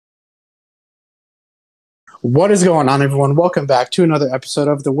What is going on, everyone? Welcome back to another episode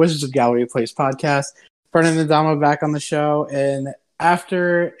of the Wizards of Gallery Place podcast. Fernando Dama back on the show, and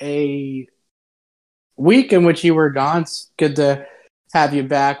after a week in which you were gone, it's good to have you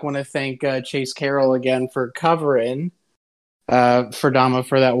back. Want to thank Chase Carroll again for covering for Dama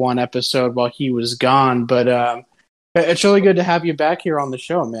for that one episode while he was gone. But it's really good to have you back here on the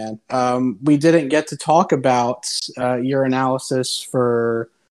show, man. We didn't get to talk about your analysis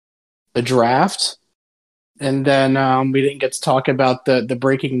for the draft. And then we didn't get to talk about the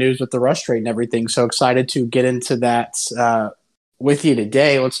breaking news with the rush trade and everything. So excited to get into that with you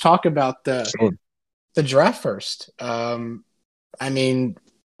today. Let's talk about the draft first.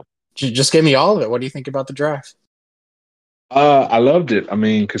 Just give me all of it. What do you think about the draft? I loved it. I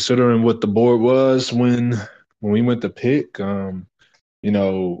mean, considering what the board was when we went to pick, when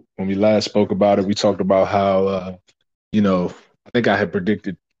we last spoke about it, we talked about how, I think I had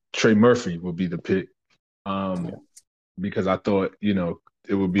predicted Trey Murphy would be the pick. Because I thought,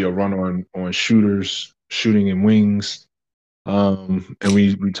 it would be a run on shooters, shooting in wings. And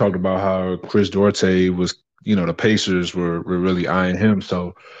we talked about how Chris Duarte was, the Pacers were really eyeing him.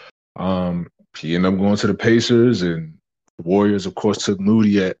 So he ended up going to the Pacers, and the Warriors, of course, took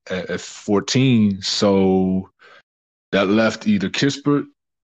Moody at 14. So that left either Kispert,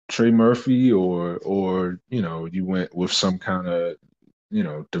 Trey Murphy, or you went with some kind of,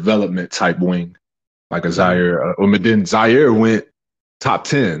 development type wing. Like a Zaire, but then Zaire went top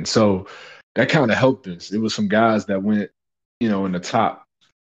 10. So that kind of helped us. It was some guys that went, in the top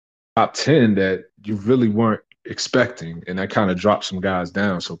 10 that you really weren't expecting. And that kind of dropped some guys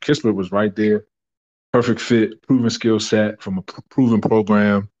down. So Kispert was right there. Perfect fit, proven skill set from a proven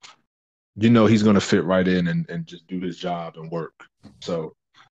program. He's going to fit right in and just do his job and work. So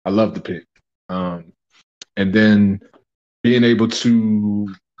I love the pick. And then being able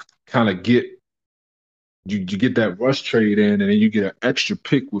to kind of get, you get that rush trade in, and then you get an extra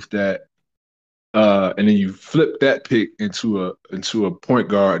pick with that, and then you flip that pick into a point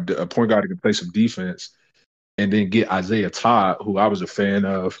guard who can play some defense, and then get Isaiah Todd, who I was a fan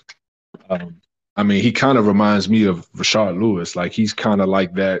of. He kind of reminds me of Rashard Lewis. Like, he's kind of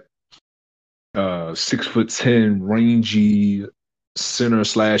like that 6'10" rangy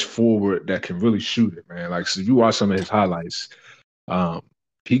center/forward that can really shoot it, man. Like, so if you watch some of his highlights,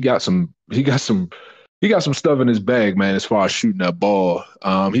 he got some stuff in his bag, man, as far as shooting that ball.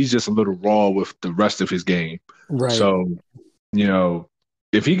 He's just a little raw with the rest of his game. Right. So,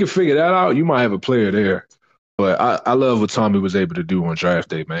 if he could figure that out, you might have a player there. But I love what Tommy was able to do on draft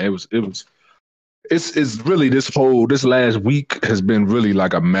day, man. It's really this last week has been really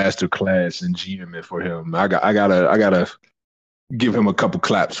like a master class in GMing for him. I gotta give him a couple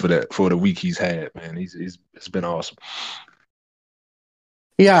claps for the week he's had, man. It's been awesome.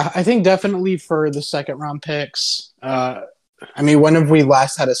 Yeah, I think definitely for the second round picks. When have we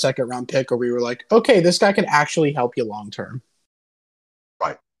last had a second round pick where we were like, okay, this guy can actually help you long term?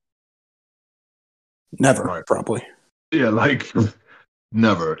 Right. Never, right. Probably. Yeah, like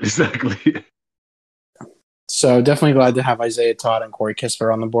never. Exactly. So definitely glad to have Isaiah Todd and Corey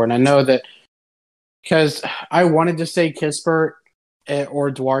Kispert on the board. And I know that because I wanted to say Kispert or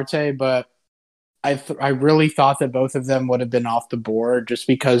Duarte, but I really thought that both of them would have been off the board just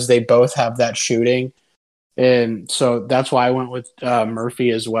because they both have that shooting. And so that's why I went with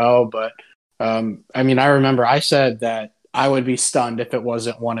Murphy as well. But, I remember I said that I would be stunned if it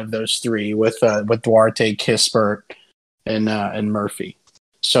wasn't one of those three with Duarte, Kispert, and Murphy.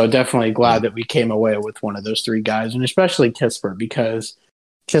 So definitely glad that we came away with one of those three guys, and especially Kispert, because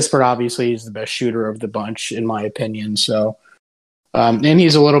Kispert obviously is the best shooter of the bunch, in my opinion. So, and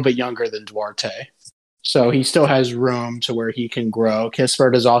he's a little bit younger than Duarte. So he still has room to where he can grow.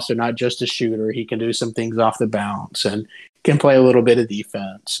 Kispert is also not just a shooter. He can do some things off the bounce and can play a little bit of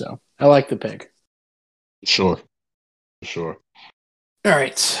defense. So I like the pick. Sure. All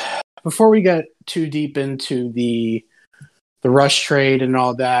right. Before we get too deep into the rush trade and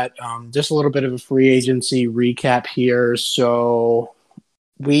all that, just a little bit of a free agency recap here. So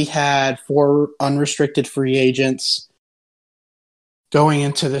we had 4 unrestricted free agents going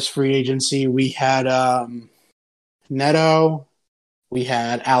into this free agency. We had Neto, we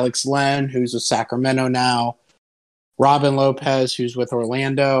had Alex Len, who's with Sacramento now, Robin Lopez, who's with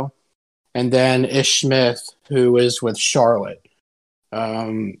Orlando, and then Ish Smith, who is with Charlotte.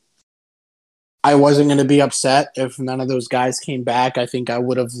 I wasn't going to be upset if none of those guys came back. I think I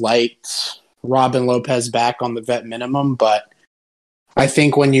would have liked Robin Lopez back on the vet minimum, but I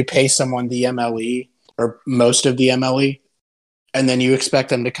think when you pay someone the MLE, or most of the MLE, and then you expect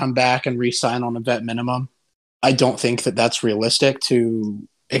them to come back and re-sign on a vet minimum, I don't think that that's realistic to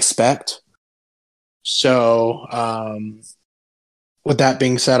expect. So, with that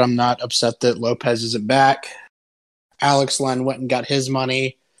being said, I'm not upset that Lopez isn't back. Alex Len went and got his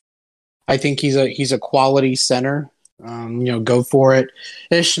money. I think he's a quality center. Go for it.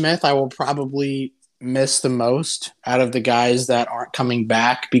 Ish Smith, I will probably miss the most out of the guys that aren't coming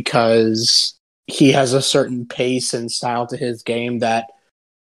back because he has a certain pace and style to his game that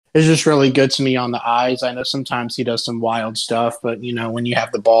is just really good to me on the eyes. I know sometimes he does some wild stuff, but when you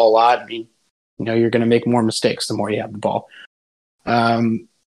have the ball a lot, I mean, you're going to make more mistakes the more you have the ball.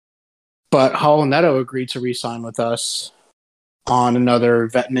 But Hall and Neto agreed to re-sign with us on another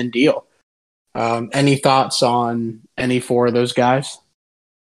Vetman deal. Any thoughts on any four of those guys?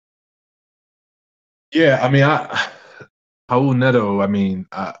 Yeah, I mean, Raul Neto. I mean,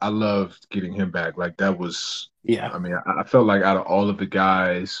 I loved getting him back. Like that was. Yeah. I mean, I felt like out of all of the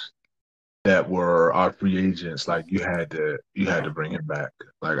guys that were our free agents, like you had to bring him back.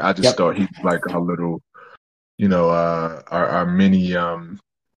 Like I just Yep. thought he was like our little, our mini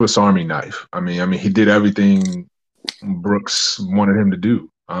Swiss Army knife. I mean, he did everything Brooks wanted him to do.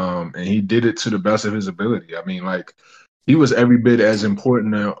 And he did it to the best of his ability. I mean, like he was every bit as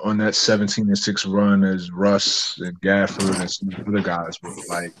important on that 17-6 run as Russ and Gafford and some other guys were.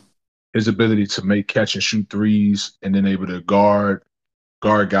 Like his ability to make catch and shoot threes and then able to guard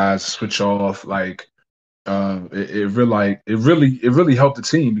guys, switch off. Like it really helped the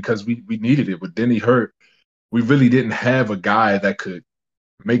team because we needed it. With Denny hurt, we really didn't have a guy that could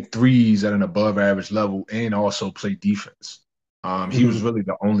make threes at an above average level and also play defense. He Mm-hmm. was really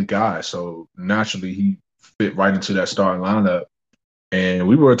the only guy, so naturally he fit right into that starting lineup. And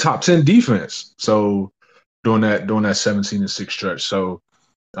we were a top 10 defense. So during that 17-6 stretch. So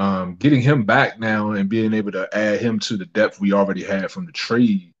getting him back now and being able to add him to the depth we already had from the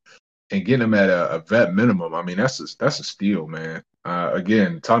trade and getting him at a vet minimum, I mean that's a steal, man.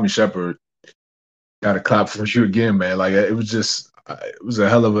 Again, Tommy Shepard got a clap for you again, man. Like it was a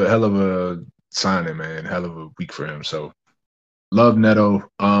hell of a signing, man. Hell of a week for him. So love Neto.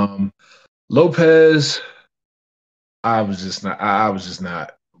 Lopez, I was just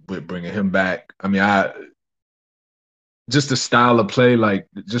not with bringing him back. I mean, I just the style of play, like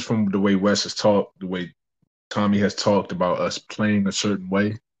just from the way Wes has talked, the way Tommy has talked about us playing a certain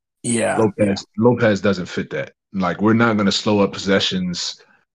way. Yeah. Yeah. Lopez doesn't fit that. Like we're not going to slow up possessions.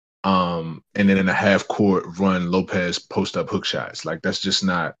 And then in a half court run, Lopez post up hook shots. Like that's just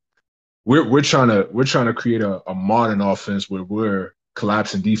not. We're trying to create a modern offense where we're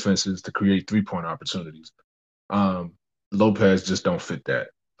collapsing defenses to create 3-point opportunities. Um, Lopez just don't fit that.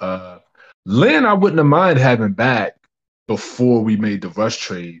 Uh, Lynn, I wouldn't have mind having back before we made the rush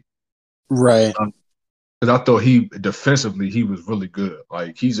trade Right. because I thought he defensively he was really good.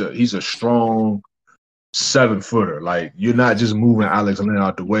 Like he's a strong 7-footer. Like you're not just moving Alex Lynn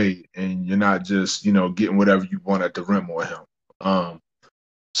out the way, and you're not just getting whatever you want at the rim on him.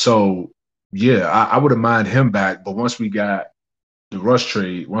 So yeah, I wouldn't mind him back. But once the rush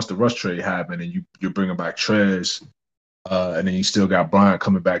trade happened, and you're bringing back Trez, and then you still got Bryant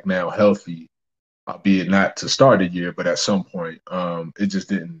coming back now healthy, albeit not to start the year, but at some point, it just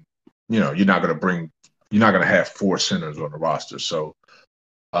didn't. You're not gonna have 4 centers on the roster. So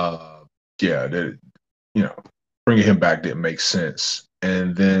yeah, you know, bringing him back didn't make sense.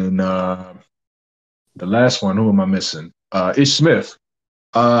 And then the last one, who am I missing? Ish Smith.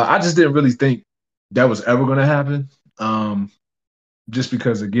 I just didn't really think that was ever going to happen. Just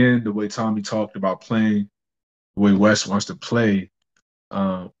because, again, the way Tommy talked about playing, the way West wants to play,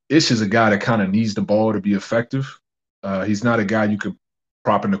 Ish is a guy that kind of needs the ball to be effective. He's not a guy you could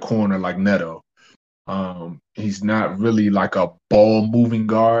prop in the corner like Neto. He's not really like a ball moving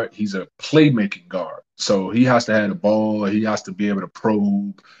guard. He's a playmaking guard. So he has to have the ball. He has to be able to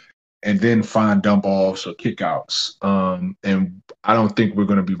probe and then find dump offs or kickouts. And I don't think we're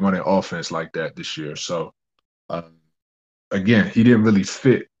going to be running offense like that this year. So again, he didn't really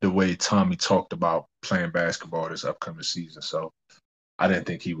fit the way Tommy talked about playing basketball this upcoming season. So I didn't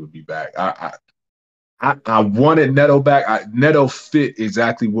think he would be back. I wanted Neto back. Neto fit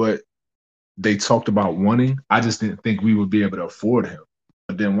exactly what they talked about wanting. I just didn't think we would be able to afford him.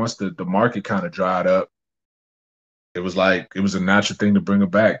 But then once the market kind of dried up, it was like it was a natural thing to bring him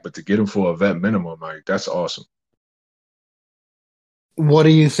back. But to get him for a vet minimum, like that's awesome. What do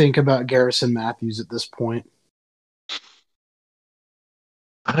you think about Garrison Matthews at this point?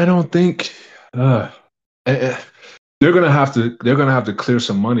 I don't think uh, eh, eh, they're gonna have to clear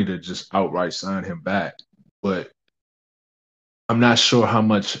some money to just outright sign him back. But I'm not sure how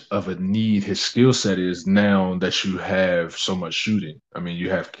much of a need his skill set is now that you have so much shooting. I mean, you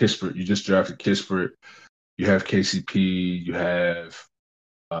have Kispert, you just drafted Kispert, you have KCP, you have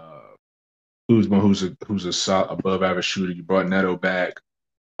uh, Kuzma, who's a above average shooter. You brought Neto back.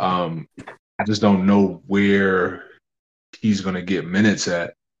 I just don't know where he's going to get minutes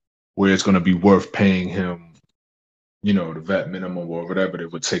at, where it's going to be worth paying him, the vet minimum or whatever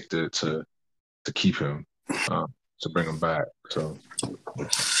it would take to keep him, to bring him back. So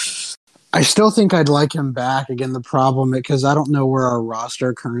I still think I'd like him back. Again, the problem, because I don't know where our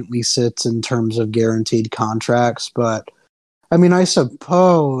roster currently sits in terms of guaranteed contracts, but I mean, I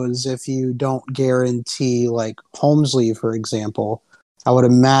suppose if you don't guarantee, like Holmesley, for example, I would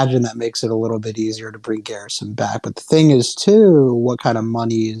imagine that makes it a little bit easier to bring Garrison back. But the thing is, too, what kind of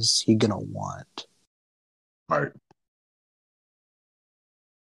money is he going to want? right.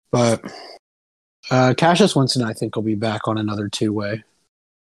 But Cassius Winston, I think, will be back on another two-way.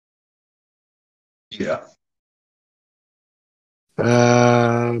 Yeah.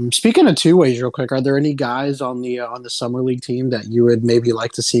 Speaking of two ways, real quick, are there any guys on the summer league team that you would maybe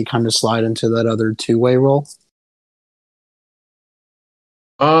like to see kind of slide into that other two-way role?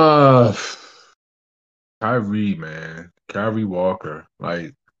 Kyrie, man, Kyrie Walker,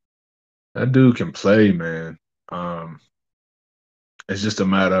 like that dude can play, man. It's just a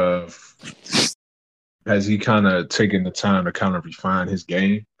matter of has he kind of taken the time to kind of refine his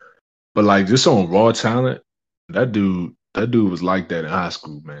game. But like just on raw talent, that dude was like that in high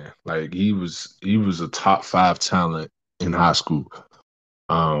school, man. Like he was a top 5 talent in high school.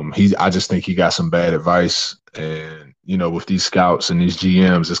 I just think he got some bad advice, and with these scouts and these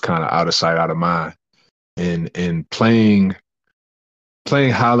GMs, it's kind of out of sight, out of mind. And playing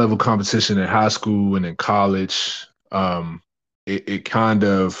high level competition in high school and in college, it kind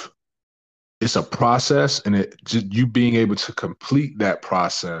of it's a process, and it just you being able to complete that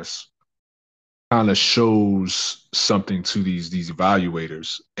process kind of shows something to these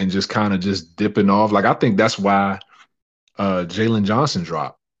evaluators, and just kind of just dipping off. Like I think that's why Jalen Johnson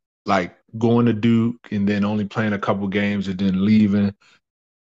dropped, like going to Duke and then only playing a couple games and then leaving.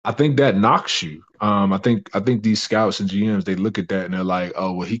 I think that knocks you. I think these scouts and GMs, they look at that and they're like,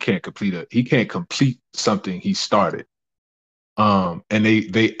 oh well, he can't complete something he started. And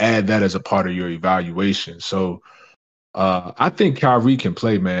they add that as a part of your evaluation. So I think Kyrie can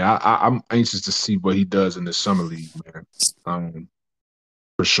play, man. I'm anxious to see what he does in the summer league, man.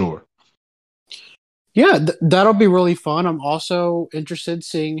 For sure. Yeah, that'll be really fun. I'm also interested in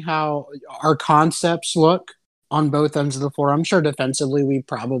seeing how our concepts look on both ends of the floor. I'm sure defensively we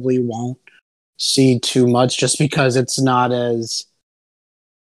probably won't see too much just because it's not going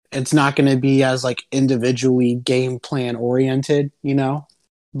to be as like individually game plan oriented.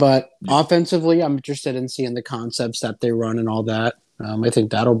 But Yeah. offensively, I'm interested in seeing the concepts that they run and all that. I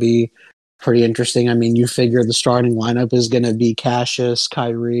think that'll be pretty interesting. I mean, you figure the starting lineup is going to be Cassius,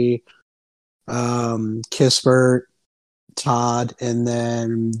 Kyrie, Kispert, Todd, and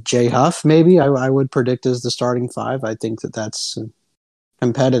then Jay Huff. Maybe I would predict as the starting 5. I think that's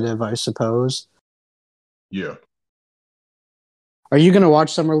competitive, I suppose. Yeah. Are you going to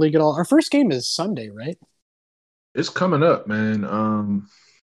watch Summer League at all? Our first game is Sunday, right? It's coming up, man.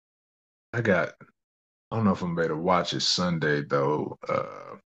 I don't know if I'm able to watch it Sunday though.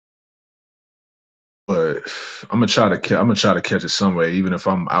 But I'm gonna try to catch it somewhere. Even if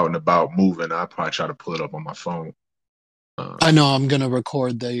I'm out and about moving, I'll probably try to pull it up on my phone. I know I'm going to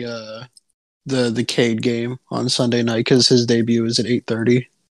record the Cade game on Sunday night because his debut is at 8:30.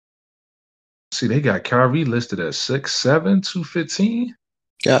 See, they got Kyrie listed at 6'7", 215.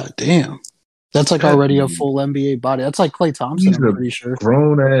 God damn. That's like That already a dude, full NBA body. That's like Klay Thompson, he's I'm a pretty sure.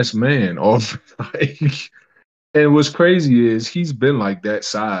 grown ass man. And what's crazy is he's been like that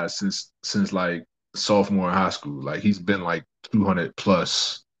size since like sophomore in high school. Like he's been like 200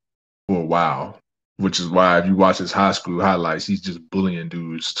 plus for a while, which is why if you watch his high school highlights, he's just bullying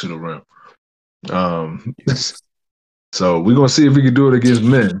dudes to the rim. Um, so we're gonna see if we can do it against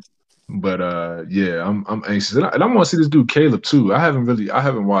men. But yeah, I'm anxious, and I want to see this dude Caleb too. I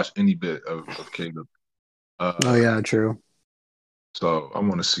haven't watched any bit of Caleb. Oh Uh, yeah, true. so I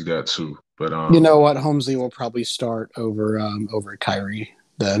want to see that too. But You know what? Holmesley will probably start over Kyrie.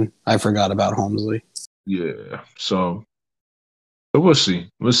 Then I forgot about Holmesley. yeah. So we'll see.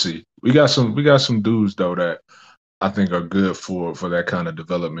 We'll see. We got some dudes though that I think are good for that kind of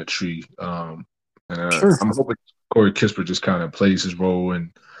development tree. And Sure. I'm hoping Corey Kispert just kind of plays his role,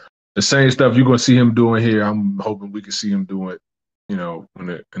 and the same stuff you're gonna see him doing here. I'm hoping we can see him doing it,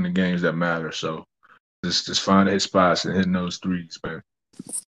 in the games that matter. So just finding his spots and hitting those threes, man.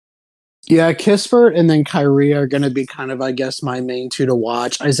 Yeah, Kispert and then Kyrie are going to be kind of, I guess, my main two to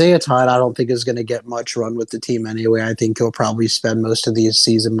watch. Isaiah Todd, I don't think is going to get much run with the team anyway. I think he'll probably spend most of the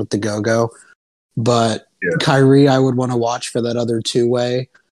season with the Go-Go. But Yeah. Kyrie, I would want to watch for that other two-way.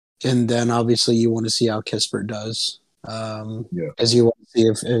 and then obviously you want to see how Kispert does. Yeah. As you want to see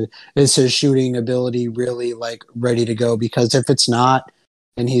if is his shooting ability really like ready to go, because if it's not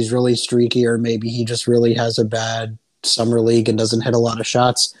and he's really streaky, or maybe he just really has a bad summer league and doesn't hit a lot of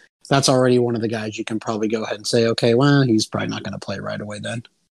shots, that's already one of the guys you can probably go ahead and say, okay, well, he's probably not going to play right away then.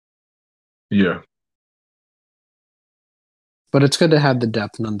 Yeah. But it's good to have the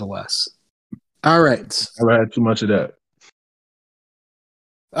depth nonetheless. All right. Never had too much of that.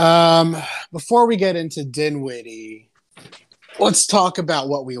 Before we get into Dinwiddie, let's talk about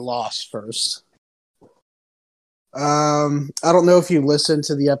what we lost first. I don't know if you listened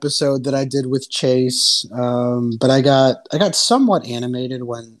to the episode that I did with Chase, but I got somewhat animated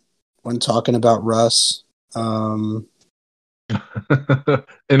when talking about Russ. In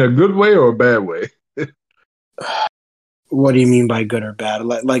a good way or a bad way? What do you mean by good or bad?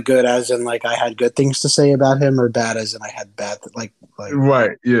 Like good as in like I had good things to say about him, or bad as in I had bad like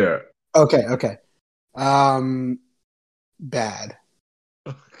Right, yeah. Okay. Bad.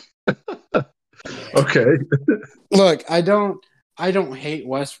 Okay. Look, I don't hate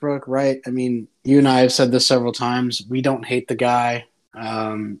Westbrook, right? I mean, you and I have said this several times. We don't hate the guy.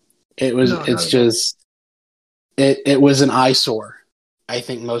 It was an eyesore, I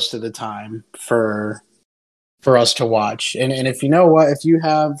think, most of the time for us to watch. And if you know what, if you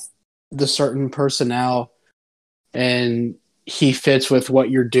have the certain personnel and he fits with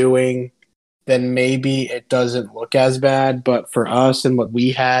what you're doing, then maybe it doesn't look as bad. But for us and what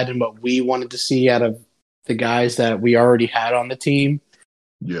we had and what we wanted to see out of the guys that we already had on the team,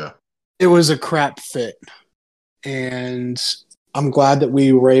 yeah, it was a crap fit. And I'm glad that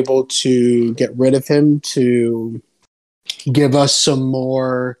we were able to get rid of him to give us some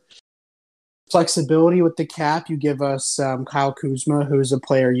more flexibility with the cap. You give us Kyle Kuzma, who's a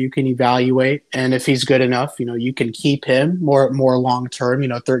player you can evaluate, and if he's good enough, you can keep him more long term.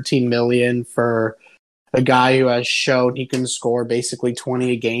 $13 million for a guy who has shown he can score basically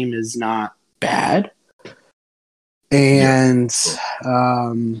 20 a game is not bad. And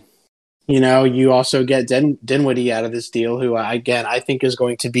you also get Dinwiddie out of this deal, who again I think is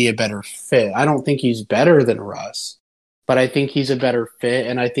going to be a better fit. I don't think he's better than Russ, but I think he's a better fit,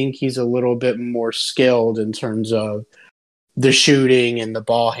 and I think he's a little bit more skilled in terms of the shooting and the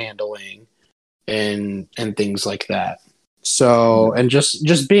ball handling and things like that. So, and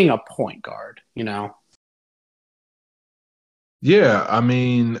just being a point guard, Yeah, I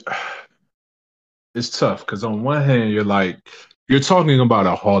mean, it's tough because on one hand, you're talking about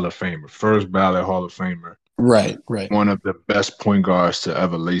a Hall of Famer, first ballot Hall of Famer. Right. One of the best point guards to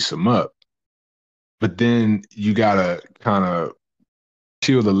ever lace him up. But then you got to kind of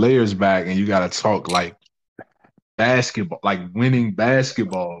peel the layers back and you got to talk like basketball, like winning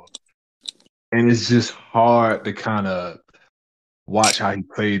basketball. And it's just hard to kind of watch how he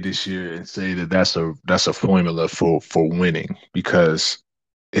played this year and say that that's a formula for winning, because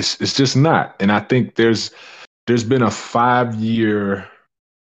it's just not. And I think there's been a 5-year,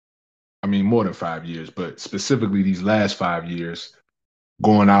 I mean more than 5 years, but specifically these last 5 years,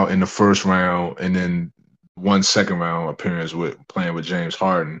 going out in the first round and then one second round appearance with playing with James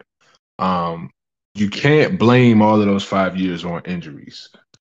Harden. You can't blame all of those 5 years on injuries.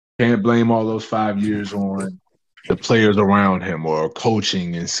 Can't blame all those 5 years on the players around him or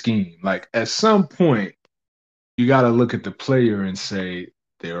coaching and scheme. Like at some point, you got to look at the player and say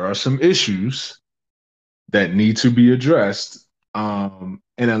there are some issues that need to be addressed. And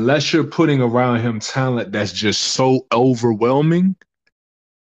unless you're putting around him talent that's just so overwhelming,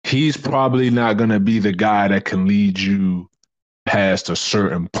 he's probably not going to be the guy that can lead you past a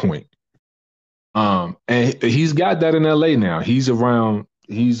certain point. And he's got that in LA now. He's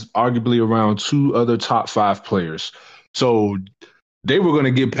arguably around 2 other top 5 players. So they were going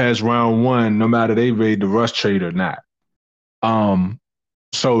to get past round 1 no matter they made the Russ trade or not.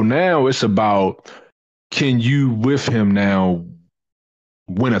 So now it's about, can you with him now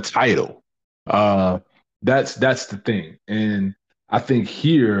win a title? That's the thing. And I think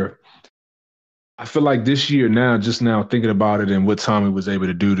here, I feel like this year now, just now thinking about it and what Tommy was able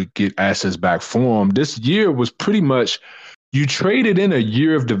to do to get assets back for him, this year was pretty much, you traded in a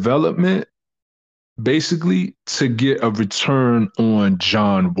year of development basically to get a return on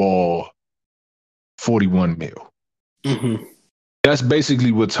John Wall, 41 mil. Mm-hmm. That's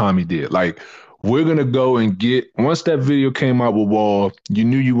basically what Tommy did. Like, we're going to go and get, once that video came out with Wall, you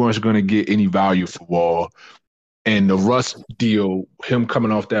knew you weren't going to get any value for Wall. And the Russ deal, him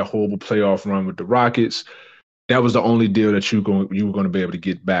coming off that horrible playoff run with the Rockets, that was the only deal that you were going to be able to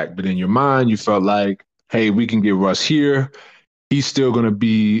get back. But in your mind, you felt like, hey, we can get Russ here. He's still going to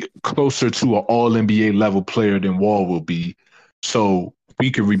be closer to an all-NBA level player than Wall will be. So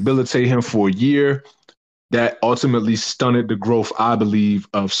we could rehabilitate him for a year, that ultimately stunted the growth, I believe,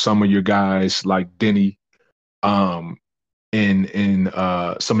 of some of your guys like Denny, um, and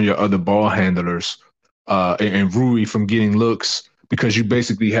some of your other ball handlers, and Rui from getting looks, because you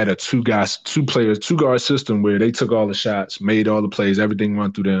basically had a two players, two guard system where they took all the shots, made all the plays, everything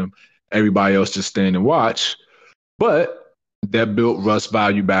run through them. Everybody else just stand and watch. But that built Russ'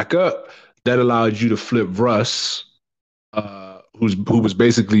 value back up. That allowed you to flip Russ, who was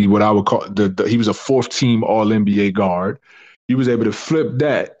basically what I would call he was a fourth team All NBA guard. He was able to flip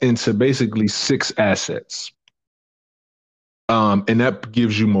that into basically 6 assets. And that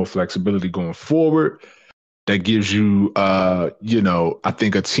gives you more flexibility going forward. That gives you, I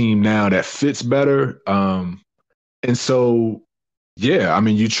think a team now that fits better. And so, yeah, I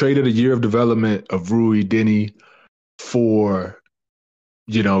mean, you traded a year of development of Rui Denny for,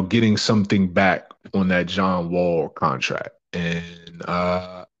 getting something back on that John Wall contract. And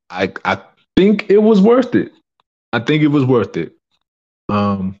I think it was worth it. I think it was worth it.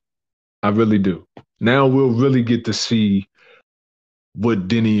 I really do. Now we'll really get to see what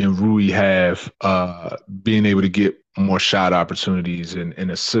Denny and Rui have, being able to get more shot opportunities in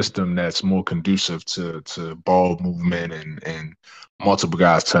a system that's more conducive to ball movement and multiple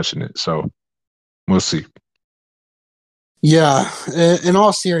guys touching it. So we'll see. Yeah, in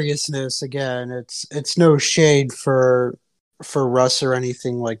all seriousness, again, it's no shade for Russ or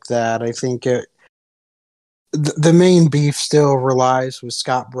anything like that. I think the main beef still relies with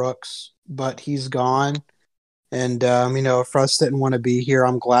Scott Brooks, but he's gone. And, if Russ didn't want to be here,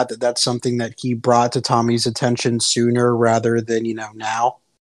 I'm glad that that's something that he brought to Tommy's attention sooner rather than, now.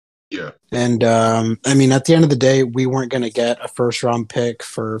 Yeah. And, at the end of the day, we weren't going to get a first-round pick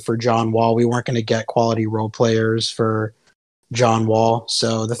for John Wall. We weren't going to get quality role players for John Wall.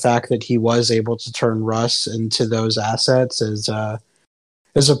 So the fact that he was able to turn Russ into those assets is a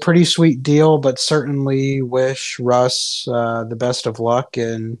pretty sweet deal, but certainly wish Russ the best of luck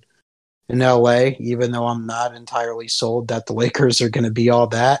in LA, even though I'm not entirely sold that the Lakers are going to be all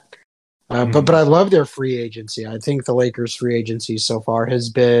that. But I love their free agency. I think the Lakers' free agency so far has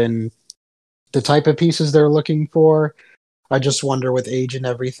been the type of pieces they're looking for. I just wonder with age and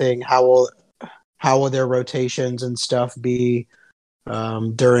everything, how will their rotations and stuff be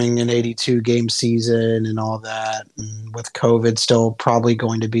during an 82 game season and all that, and with COVID still probably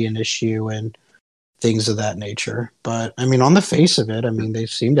going to be an issue and things of that nature. But on the face of it, they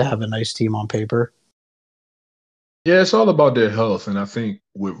seem to have a nice team on paper. Yeah, it's all about their health. And I think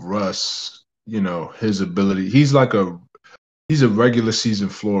with Russ, his ability, he's a regular season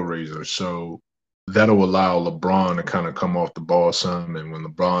floor raiser. So that'll allow LeBron to kind of come off the ball some. And when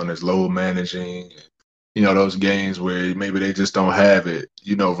LeBron is low managing, those games where maybe they just don't have it,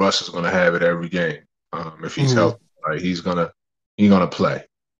 Russ is going to have it every game. If he's healthy, right? He's gonna play.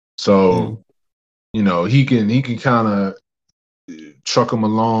 So, he can kind of truck them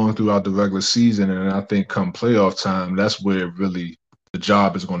along throughout the regular season. And I think come playoff time, that's where really the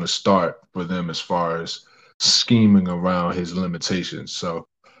job is going to start for them as far as scheming around his limitations. So,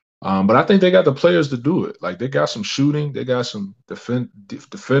 but I think they got the players to do it. Like, they got some shooting, they got some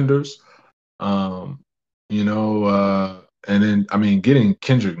defenders, and then, getting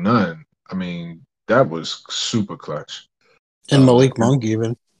Kendrick Nunn, that was super clutch. And Malik Monk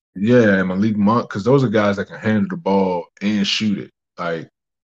even. Yeah, and Malik Monk, because those are guys that can handle the ball and shoot it. Like,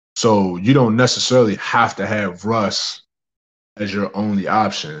 so you don't necessarily have to have Russ as your only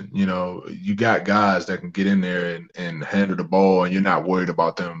option. You got guys that can get in there and handle the ball, and you're not worried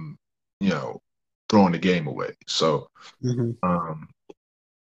about them, throwing the game away. So,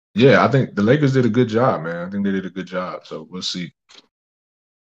 yeah, I think the Lakers did a good job, man. I think they did a good job. So we'll see.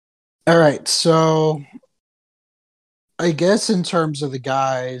 All right, so I guess in terms of the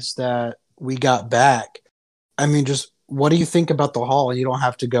guys that we got back, just what do you think about the haul? You don't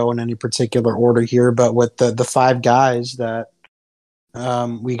have to go in any particular order here, but with the 5 guys that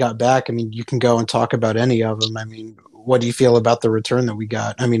we got back, you can go and talk about any of them. What do you feel about the return that we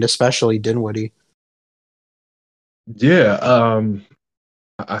got? Especially Dinwiddie. Yeah,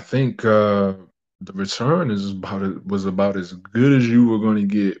 I think the return was about as good as you were going to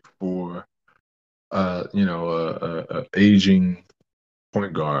get for a aging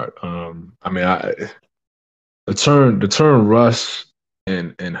point guard. The turn Russ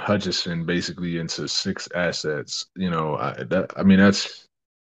and Hutchison basically into 6 assets. That's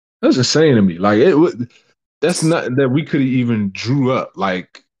insane to me. Like, that's not that we could have even drew up.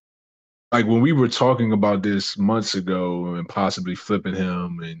 Like when we were talking about this months ago and possibly flipping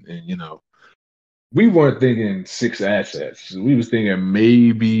him, and we weren't thinking 6 assets. We was thinking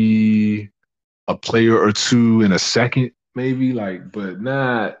maybe a player or two in a second. maybe, like, but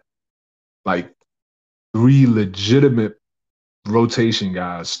not like three legitimate rotation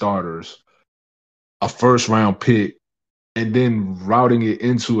guys, starters, a first round pick, and then routing it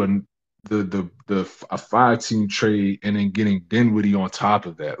into a 5-team trade and then getting Dinwiddie on top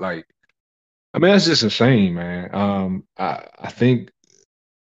of that. Like, I mean, that's just insane, man. I think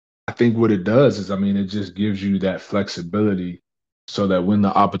what it does is, I mean, it just gives you that flexibility so that when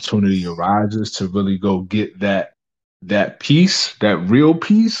the opportunity arises to really go get that piece, that real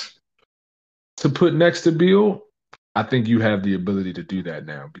piece to put next to Beal, I think you have the ability to do that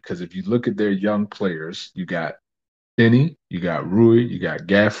now. Because if you look at their young players, you got Finney, you got Rui, you got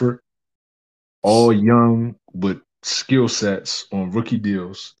Gafford, all young with skill sets on rookie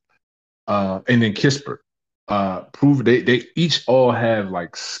deals, and then Kispert. Prove they each all have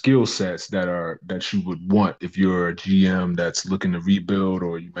like skill sets that you would want if you're a GM that's looking to rebuild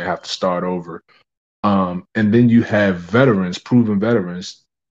or you may have to start over. And then you have veterans, proven veterans,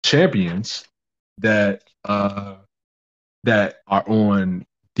 champions that are on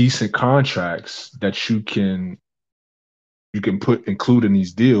decent contracts that you can include in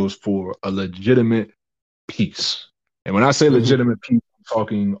these deals for a legitimate piece. And when I say Mhm. legitimate piece, I'm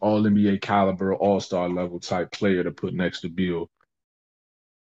talking all NBA caliber, all star level type player to put next to Beal.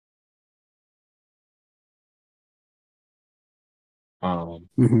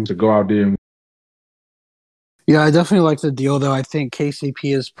 Mhm. To go out there and Yeah, I definitely like the deal, though. I think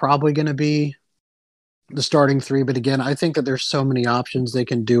KCP is probably going to be the starting three, but again, I think that there's so many options they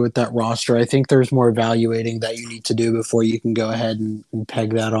can do with that roster. I think there's more evaluating that you need to do before you can go ahead and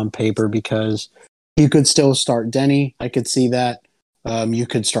peg that on paper because you could still start Denny. I could see that. You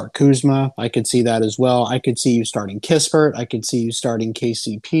could start Kuzma. I could see that as well. I could see you starting Kispert. I could see you starting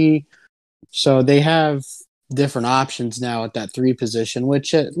KCP. So they have different options now at that three position,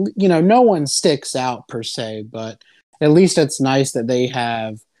 which, no one sticks out per se, but at least it's nice that they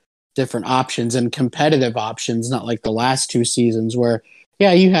have different options and competitive options, not like the last two seasons where,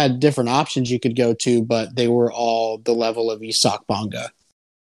 yeah, you had different options you could go to, but they were all the level of Isak Bonga.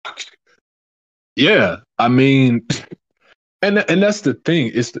 yeah, I mean, and that's the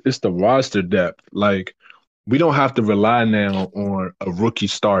thing. It's the roster depth. Like, we don't have to rely now on a rookie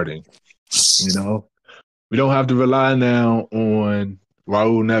starting. You know, we don't have to rely now on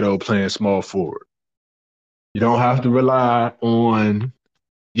Raul Neto playing small forward. You don't have to rely on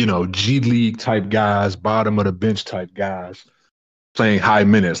G League type guys, bottom of the bench type guys playing high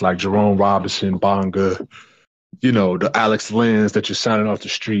minutes like Jerome Robinson, Bonga, the Alex Lens that you're signing off the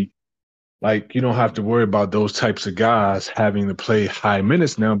street. Like, you don't have to worry about those types of guys having to play high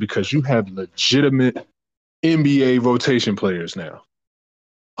minutes now because you have legitimate NBA rotation players now.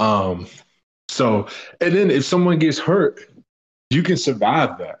 Um, so, and then if someone gets hurt, you can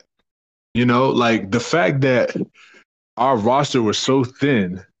survive that. Like the fact that our roster was so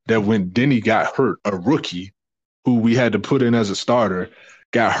thin that when Denny got hurt, a rookie who we had to put in as a starter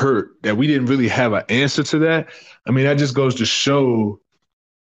got hurt, that we didn't really have an answer to that. I mean, that just goes to show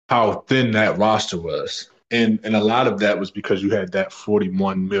how thin that roster was. And a lot of that was because you had that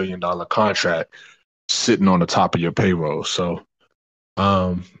 $41 million contract sitting on the top of your payroll. So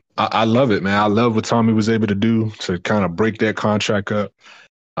I love it, man. I love what Tommy was able to do to kind of break that contract up,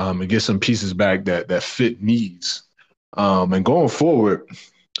 and get some pieces back that fit needs. And going forward,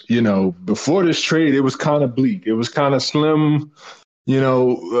 before this trade, it was kind of bleak. It was kind of slim,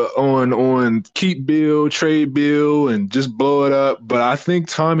 on keep Beal, trade Beal, and just blow it up. But I think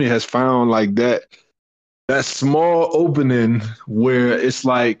Tommy has found like that small opening where it's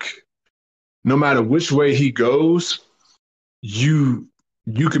like no matter which way he goes, you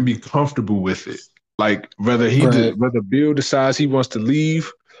you can be comfortable with it. Like Right. whether Bill decides he wants to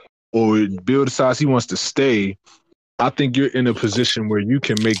leave or Bill decides he wants to stay, I think you're in a position where you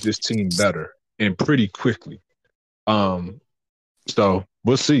can make this team better and pretty quickly. Um, so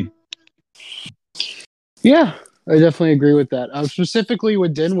we'll see. Yeah, I definitely agree with that. Specifically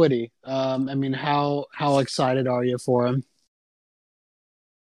with Dinwiddie. I mean, how excited are you for him?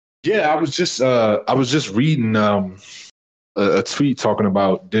 Yeah, I was just reading a tweet talking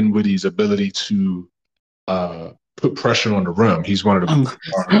about Dinwiddie's ability to put pressure on the rim. He's one of the I'm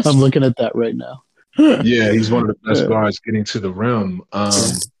guards. I'm looking at that right now. Yeah, he's one of the best Yeah. guards getting to the rim.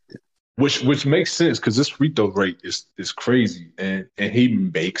 Which makes sense because this free throw rate is crazy, and he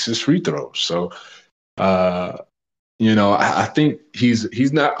makes his free throws. So, uh, I think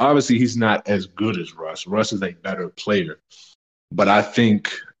he's not, obviously he's not as good as Russ. Russ is a better player, but I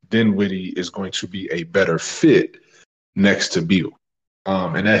think Dinwiddie is going to be a better fit next to Beal.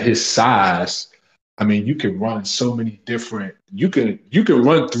 And at his size, I mean, you can run so many different. You can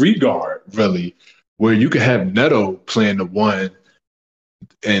run three guard really where you could have Neto playing the one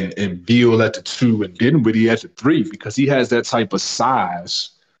and Beal at the two and Dinwiddie at the three because he has that type of size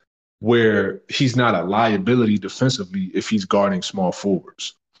where he's not a liability defensively if he's guarding small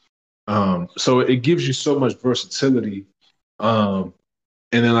forwards. So it gives you so much versatility. And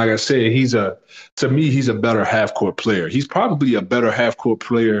then, like I said, to me, he's a better half court player. He's probably a better half court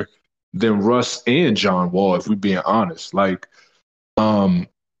player than Russ and John Wall, if we're being honest. Like,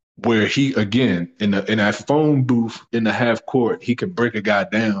 where he again in that phone booth in the half court, he can break a guy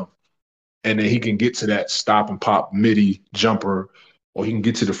down, and then he can get to that stop and pop midi jumper, or he can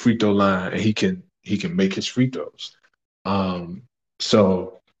get to the free throw line and he can make his free throws.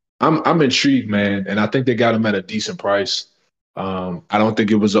 So I'm intrigued, man, and I think they got him at a decent price. I don't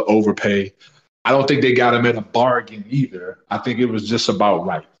think it was an overpay. I don't think they got him at a bargain either. I think it was just about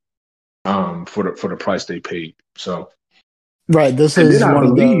right for the price they paid. So right, this is one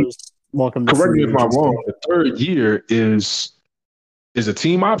of those. Welcome to correct me free if I'm agency. wrong. The third year is a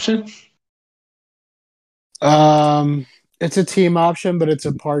team option. It's a team option, but it's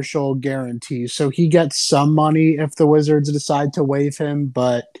a partial guarantee. So he gets some money if the Wizards decide to waive him,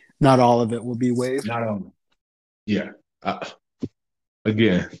 but not all of it will be waived. Not all. Yeah.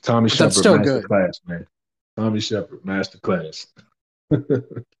 Again, Tommy But that's Shepard, still master good. class, man. Tommy Shepard, master class.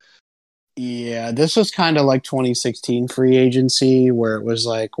 Yeah, this was kind of like 2016 free agency where it was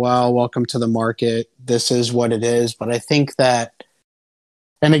like, well, welcome to the market. This is what it is. But I think that,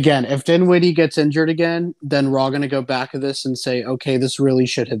 and again, if Dinwiddie gets injured again, then we're all going to go back to this and say, okay, this really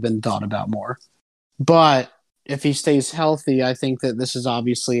should have been thought about more. But if he stays healthy, I think that this is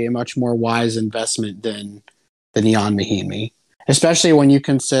obviously a much more wise investment than Ian Mahinmi. Especially when you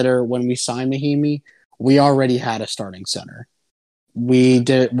consider when we signed Mahinmi, we already had a starting center. We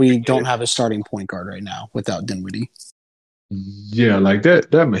don't have a starting point guard right now without Dinwiddie. Yeah, like that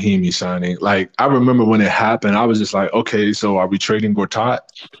Mahinmi signing. Like I remember when it happened, I was just like, okay, so are we trading Gortat?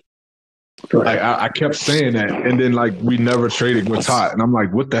 Right. Like I kept saying that, and then like we never traded Gortat, and I'm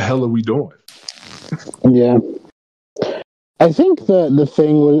like, what the hell are we doing? Yeah. I think the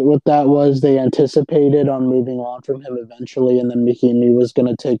thing with that was they anticipated on moving on from him eventually, and then Mahinmi was going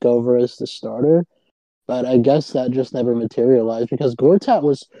to take over as the starter. But I guess that just never materialized because Gortat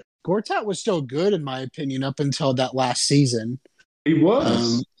was still good in my opinion up until that last season. He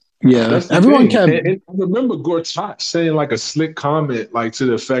was. Yeah, everyone kept. And I remember Gortat saying like a slick comment, like to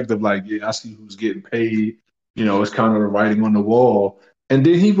the effect of like, "Yeah, I see who's getting paid. You know, it's kind of the writing on the wall." And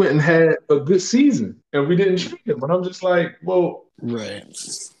then he went and had a good season, and we didn't treat him. And I'm just like, well, right.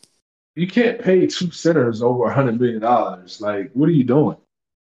 You can't pay two centers over $100 million. Like, what are you doing?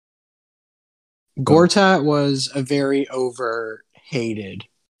 Gortat was a very overhated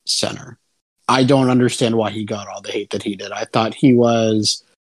center. I don't understand why he got all the hate that he did. I thought he was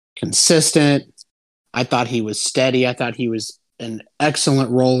consistent. I thought he was steady. I thought he was an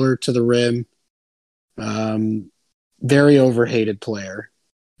excellent roller to the rim. Very overhated player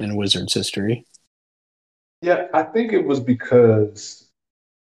in Wizards history. Yeah, I think it was because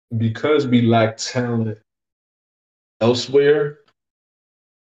we lacked talent elsewhere.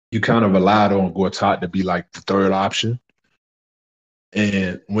 You kind of relied on Gortat to be like the third option.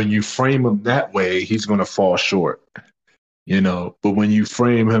 And when you frame him that way, he's going to fall short, you know. But when you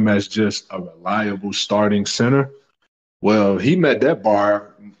frame him as just a reliable starting center, well, he met that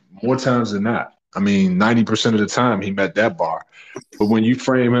bar more times than not. I mean, 90% of the time he met that bar. But when you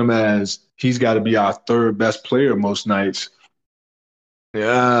frame him as he's got to be our third best player most nights,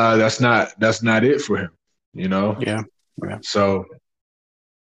 yeah, that's not it for him, you know? Yeah. So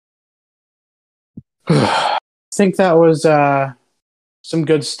I think that was some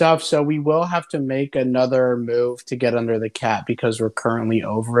good stuff. So we will have to make another move to get under the cap because we're currently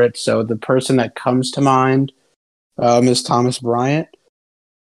over it. So the person that comes to mind is Thomas Bryant,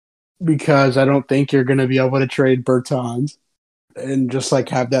 because I don't think you're going to be able to trade Bertans and just like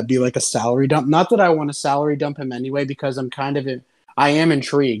have that be like a salary dump. Not that I want to salary dump him anyway, because I am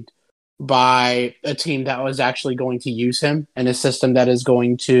intrigued by a team that was actually going to use him and a system that is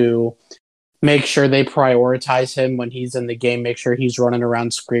going to make sure they prioritize him when he's in the game, make sure he's running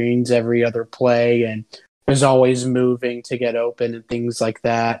around screens every other play and is always moving to get open and things like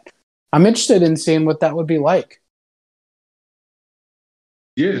that. I'm interested in seeing what that would be like.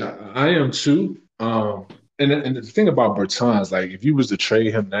 Yeah, I am too. And the thing about Bertans, like if you was to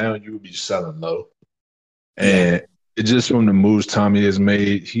trade him now, you would be selling low. And it just from the moves Tommy has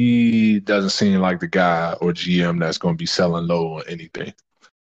made, he doesn't seem like the guy or GM that's going to be selling low on anything.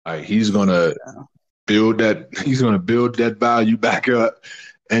 Like he's going to build that value back up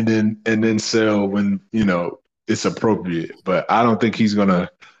and then sell when, you know, it's appropriate. But I don't think he's going to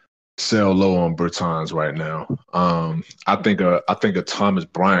sell low on Bertans right now. I think a Thomas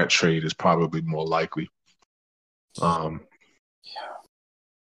Bryant trade is probably more likely.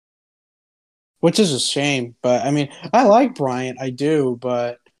 Which is a shame. But I mean, I like Bryant, I do,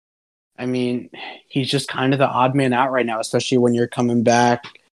 but I mean, he's just kind of the odd man out right now, especially when you're coming back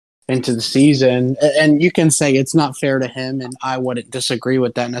into the season. And you can say it's not fair to him, and I wouldn't disagree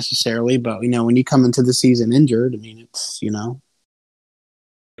with that necessarily. But, when you come into the season injured, I mean, it's, you're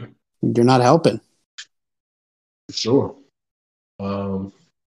not helping. Sure.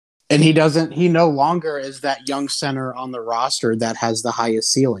 And he no longer is that young center on the roster that has the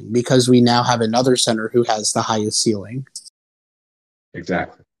highest ceiling, because we now have another center who has the highest ceiling.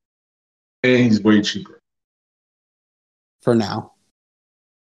 Exactly. And he's way cheaper. For now.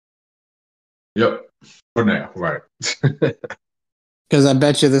 Yep. For now, right. Because I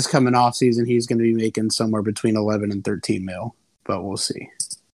bet you this coming off season, he's going to be making somewhere between 11 and 13 mil. But we'll see.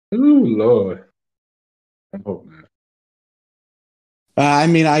 Ooh, Lord. I hope not. I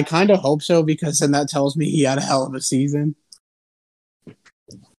mean, I kind of hope so, because then that tells me he had a hell of a season.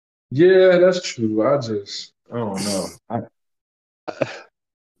 Yeah, that's true. I don't know.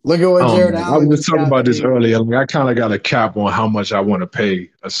 Look at what Jared Allen I was just talking about this doing. earlier. I kind of got a cap on how much I want to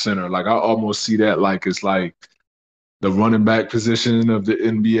pay a center. Like, I almost see that like it's like the running back position of the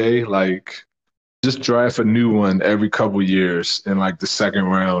NBA. Like, just draft a new one every couple years in like the second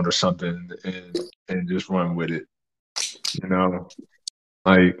round or something, and just run with it.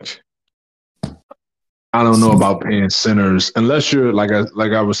 Like, I don't know about paying centers unless you're like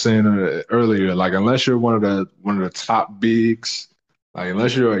I was saying earlier. Like, unless you're one of the top bigs, like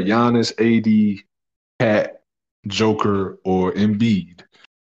unless you're a Giannis, AD, Cat, Joker, or Embiid,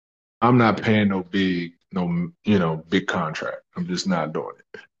 I'm not paying no big contract. I'm just not doing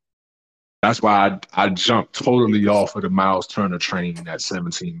it. That's why I jumped totally off of the Miles Turner train at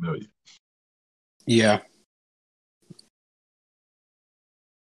 $17 million. Yeah.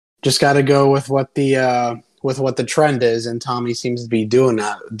 Just got to go with what the trend is, and Tommy seems to be doing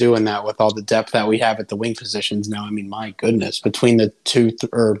that with all the depth that we have at the wing positions now. I mean, my goodness, between the two,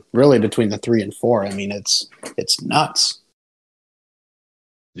 or really between the 3 and 4, I mean, it's nuts.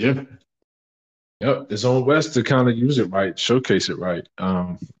 Yeah. Yep. It's on West to kind of use it right, showcase it right.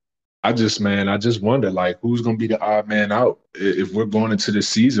 I just wonder, like, who's going to be the odd man out if we're going into the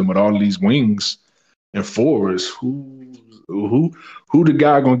season with all these wings and forwards? Who the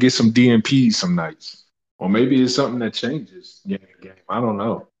guy going to get some DMPs some nights? Or maybe it's something that changes game to game. I don't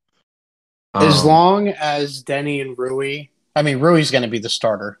know. As long as Denny and Rui, I mean, Rui's going to be the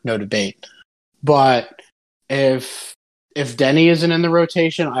starter, no debate. But if Denny isn't in the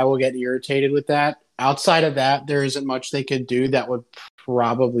rotation, I will get irritated with that. Outside of that, there isn't much they could do that would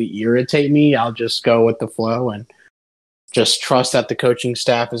probably irritate me. I'll just go with the flow and just trust that the coaching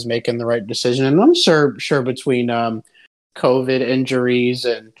staff is making the right decision. And I'm sure between COVID injuries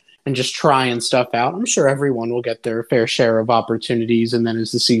and just trying stuff out, I'm sure everyone will get their fair share of opportunities. And then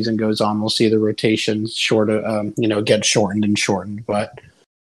as the season goes on, we'll see the rotations get shortened and shortened. But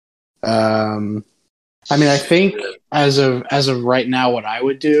I mean, I think as of right now, what I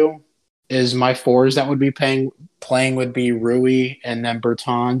would do is my 4s that would be playing would be Rui and then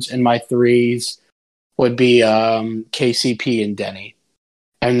Bertans, and my 3s would be KCP and Denny.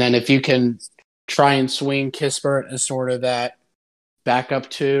 And then if you can try and swing Kispert as sort of that backup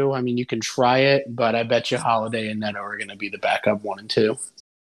 2, I mean, you can try it, but I bet you Holiday and Neto are going to be the backup 1 and 2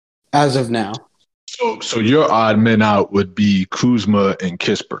 as of now. So your odd men out would be Kuzma and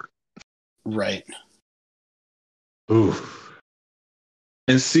Kispert. Right. Ooh.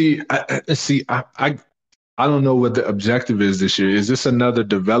 And I don't know what the objective is this year. Is this another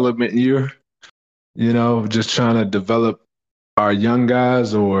development year? Just trying to develop our young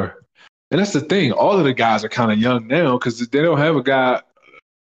guys, and that's the thing. All of the guys are kind of young now because they don't have a guy.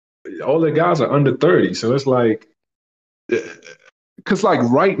 All the guys are under 30. So it's like, because like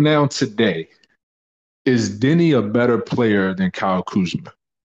right now today, is Denny a better player than Kyle Kuzma?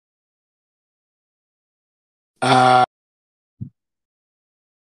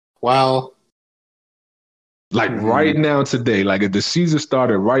 Well, like right now today, like if the season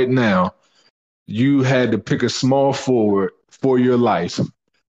started right now, you had to pick a small forward for your life.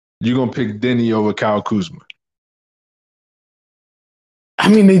 You're going to pick Denny over Kyle Kuzma. I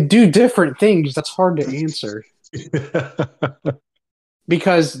mean, they do different things. That's hard to answer.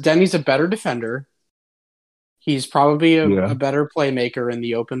 Because Denny's a better defender. He's probably a better playmaker in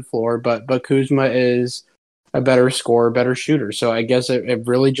the open floor, but Kuzma is a better scorer, better shooter. So I guess it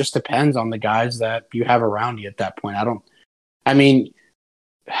really just depends on the guys that you have around you at that point.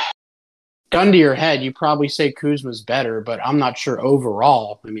 gun to your head, you probably say Kuzma's better, but I'm not sure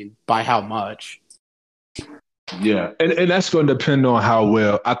overall. I mean, by how much? Yeah, and that's going to depend on how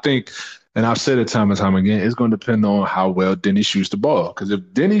well I think. And I've said it time and time again. It's going to depend on how well Denny shoots the ball. Because if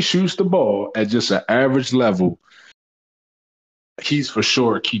Denny shoots the ball at just an average level, he's for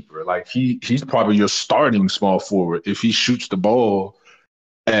sure a keeper. Like he's probably your starting small forward if he shoots the ball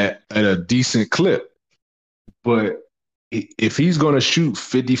at a decent clip. But if he's going to shoot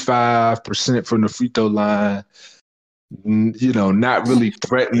 55% from the free throw line, not really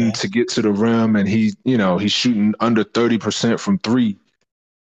threatened to get to the rim, and he's shooting under 30% from three,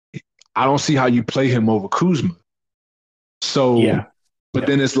 I don't see how you play him over Kuzma. So, but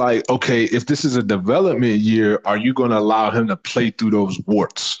then it's like, okay, if this is a development year, are you going to allow him to play through those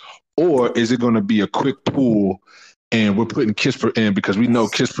warts? Or is it going to be a quick pull and we're putting Kispert in because we know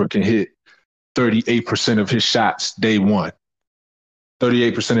Kispert can hit 38% of his shots day one,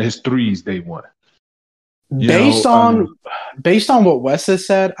 38% of his threes day one. Based on what Wes has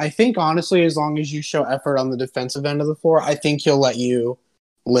said, I think honestly, as long as you show effort on the defensive end of the floor, I think he'll let you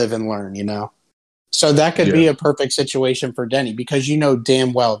live and learn, So that could be a perfect situation for Denny because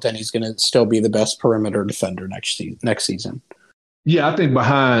damn well Denny's going to still be the best perimeter defender next season. Yeah,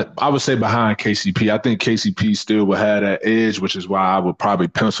 I would say behind KCP. I think KCP still will have that edge, which is why I would probably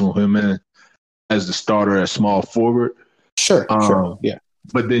pencil him in as the starter at small forward. Sure. Yeah.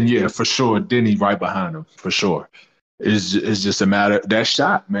 But then, for sure, Denny right behind him, for sure. It's just a matter that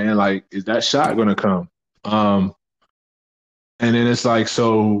shot, man. Like, is that shot going to come? And then it's like,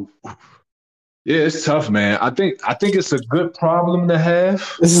 so, yeah, it's tough, man. I think it's a good problem to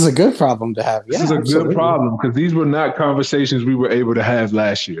have. This is a good problem to have. Yeah, this is a good problem because these were not conversations we were able to have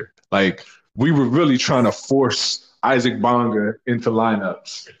last year. Like, we were really trying to force Isaac Bonga into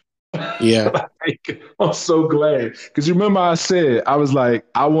lineups. Yeah. I'm so glad. Because remember I said, I was like,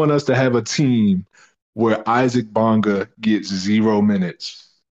 I want us to have a team where Isaac Bonga gets 0 minutes.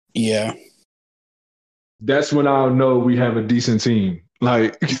 Yeah. That's when I'll know we have a decent team.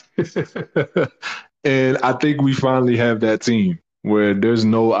 Like, and I think we finally have that team where there's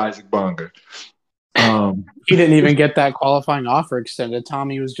no Isaac Bonga. He didn't even get that qualifying offer extended.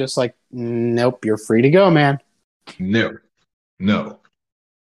 Tommy was just like, nope, you're free to go, man. No.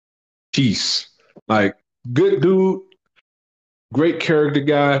 Peace. Like, good dude, great character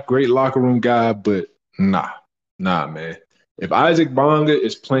guy, great locker room guy, but nah, man. If Isaac Bonga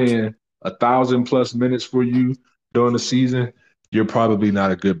is playing 1,000+ minutes for you during the season, you're probably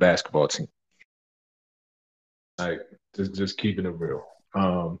not a good basketball team. Like, just keeping it real.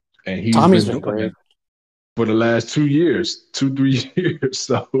 And Tommy's been great for the last 3 years.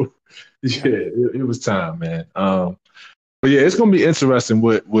 So, it was time, man. But yeah, it's going to be interesting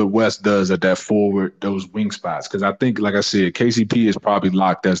what Wes does at that forward, those wing spots. Because I think, like I said, KCP is probably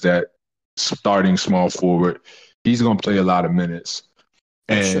locked as that starting small forward. He's going to play a lot of minutes.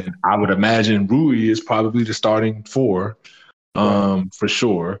 And I would imagine Rui is probably the starting four, for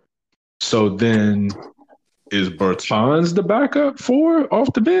sure. So then is Bertans the backup four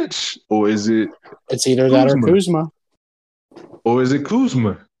off the bench? Or is it It's either Kuzma. That or Kuzma. Or is it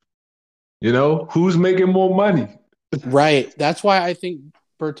Kuzma? Who's making more money? Right. That's why I think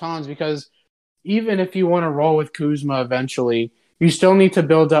Bertans, because even if you want to roll with Kuzma eventually, you still need to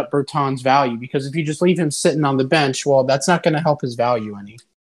build up Bertans' value because if you just leave him sitting on the bench, well, that's not going to help his value any.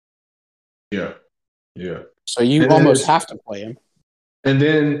 Yeah. So you almost have to play him. And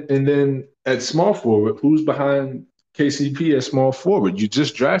then at small forward, who's behind KCP at small forward? You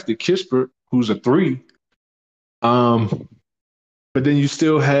just drafted Kispert, who's a 3. But then you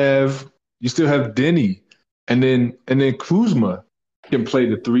still have Denny, and then Kuzma can play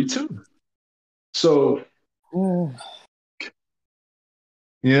the 3 too. So,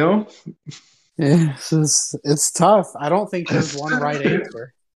 it's tough. I don't think there's one right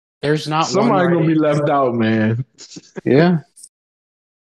answer. There's not somebody one right gonna be answer. left out, man. Yeah.